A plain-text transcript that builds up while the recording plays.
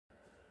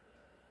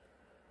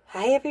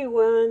Hi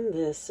everyone,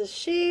 this is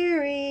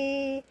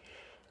Sherry.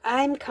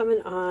 I'm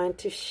coming on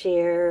to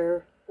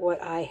share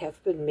what I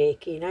have been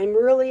making. I'm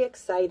really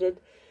excited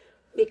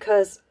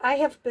because I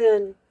have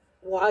been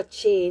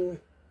watching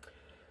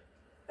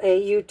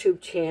a YouTube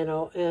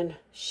channel and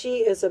she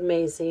is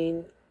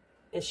amazing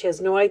and she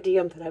has no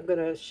idea that I'm going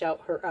to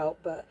shout her out,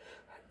 but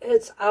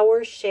it's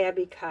Our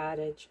Shabby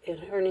Cottage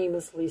and her name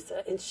is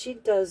Lisa and she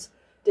does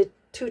the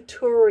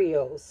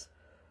tutorials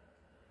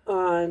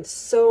on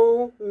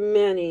so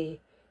many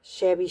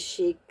shabby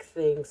chic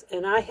things,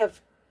 and I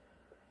have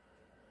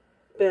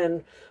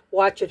been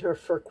watching her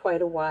for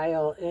quite a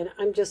while, and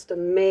I'm just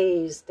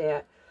amazed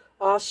at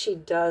all she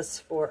does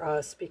for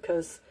us,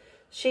 because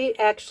she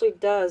actually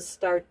does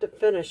start to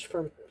finish.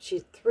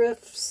 She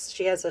thrifts,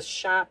 she has a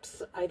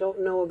shops, I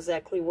don't know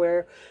exactly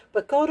where,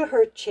 but go to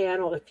her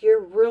channel if you're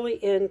really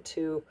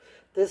into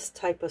this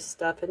type of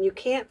stuff and you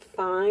can't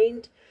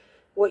find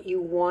what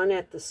you want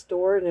at the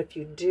store, and if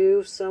you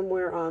do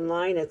somewhere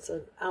online, it's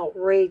an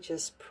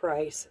outrageous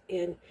price.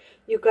 And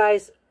you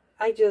guys,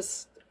 I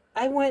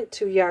went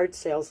to yard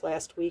sales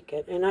last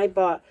weekend and I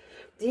bought,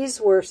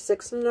 these were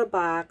 6 in a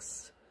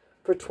box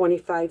for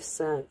 25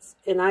 cents,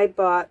 and I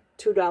bought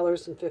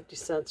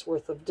 $2.50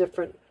 worth of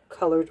different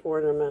colored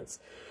ornaments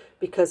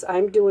because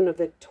I'm doing a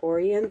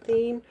Victorian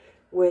theme,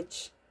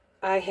 which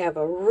I have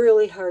a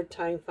really hard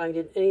time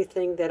finding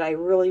anything that I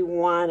really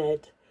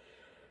wanted.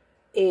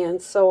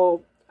 And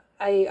so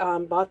I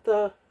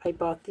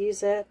bought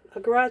these at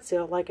a garage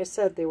sale. Like I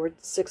said, they were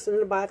 6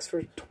 in a box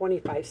for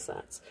 25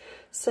 cents.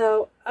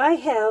 So I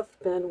have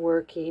been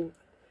working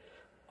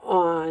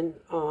on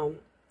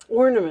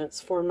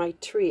ornaments for my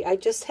tree. I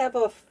just have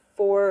a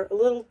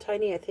little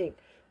tiny, I think,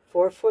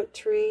 4-foot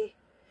tree.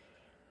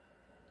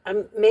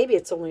 Maybe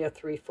it's only a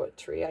 3-foot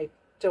tree. I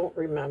don't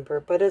remember,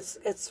 but it's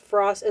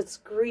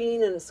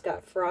green and it's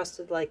got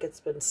frosted like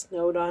it's been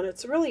snowed on.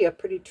 It's really a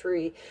pretty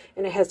tree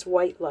and it has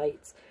white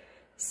lights.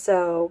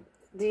 So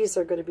these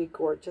are going to be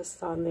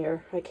gorgeous on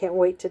there. I can't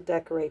wait to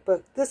decorate.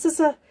 But this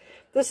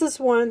is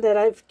one that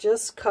I've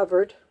just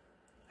covered.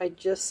 I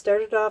just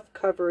started off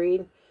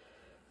covering.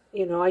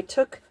 You know, I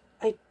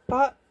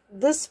bought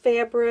this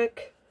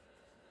fabric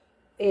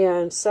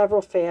and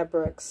several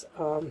fabrics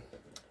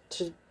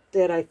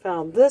that I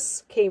found.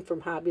 This came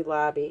from Hobby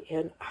Lobby,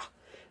 and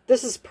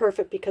this is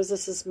perfect because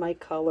this is my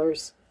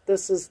colors.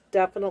 This is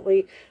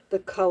definitely the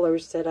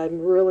colors that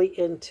I'm really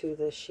into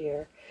this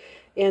year.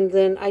 And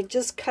then I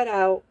just cut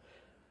out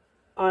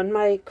on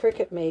my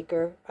Cricut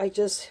Maker, I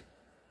just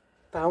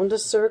found a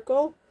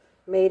circle,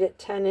 made it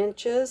 10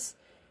 inches,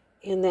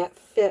 and that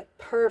fit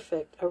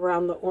perfect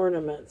around the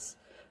ornaments.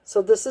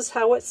 So this is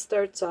how it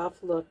starts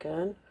off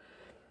looking.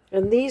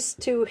 And these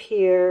two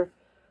here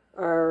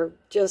are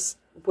just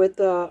with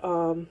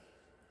the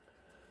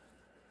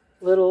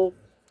little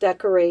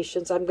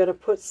decorations. I'm going to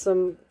put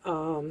some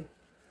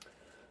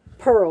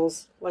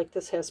pearls, like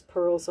this has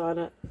pearls on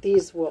it.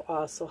 These will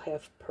also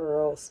have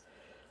pearls.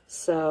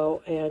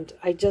 So, and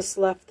I just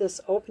left this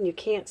open. You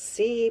can't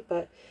see,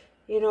 but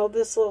you know,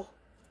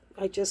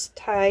 I just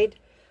tied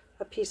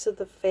a piece of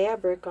the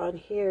fabric on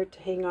here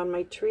to hang on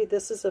my tree.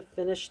 This is a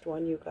finished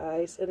one, you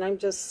guys, and I'm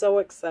just so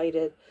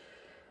excited.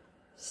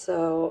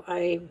 So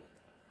I'm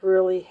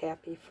really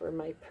happy for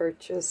my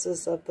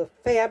purchases of the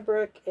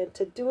fabric and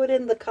to do it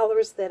in the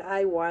colors that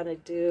I want to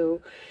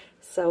do.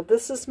 So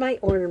this is my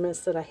ornaments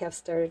that I have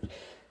started,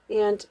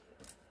 and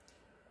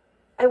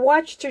I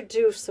watched her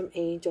do some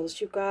angels,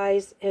 you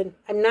guys, and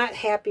I'm not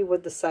happy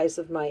with the size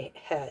of my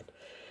head.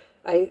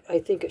 I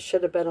think it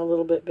should have been a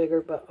little bit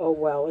bigger, but oh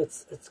well,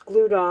 it's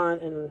glued on,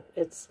 and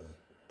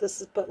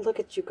but look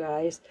at you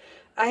guys.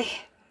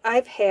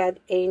 I've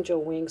had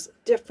angel wings,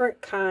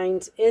 different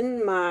kinds,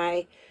 in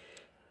my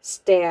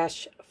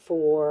stash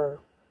for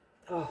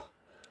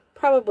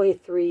probably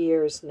 3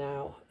 years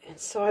now. And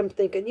so I'm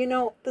thinking, you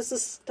know, this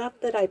is stuff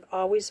that I've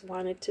always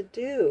wanted to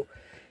do.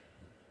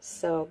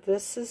 So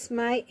this is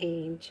my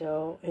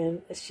angel,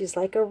 and she's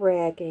like a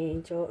rag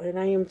angel, and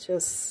I am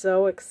just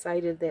so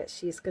excited that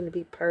she's going to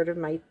be part of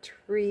my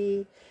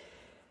tree.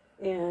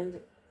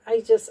 And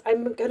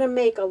I'm going to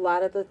make a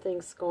lot of the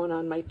things going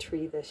on my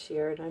tree this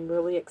year, and I'm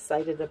really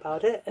excited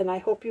about it. And I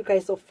hope you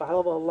guys will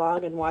follow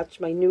along and watch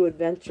my new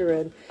adventure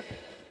in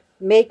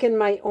making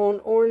my own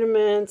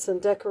ornaments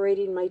and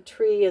decorating my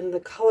tree in the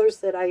colors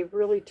that I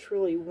really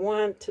truly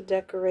want to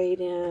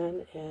decorate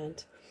in.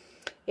 And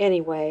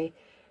anyway,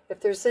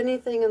 if there's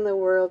anything in the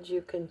world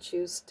you can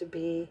choose to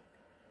be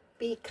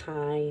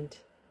kind.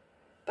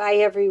 Bye,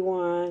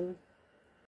 everyone.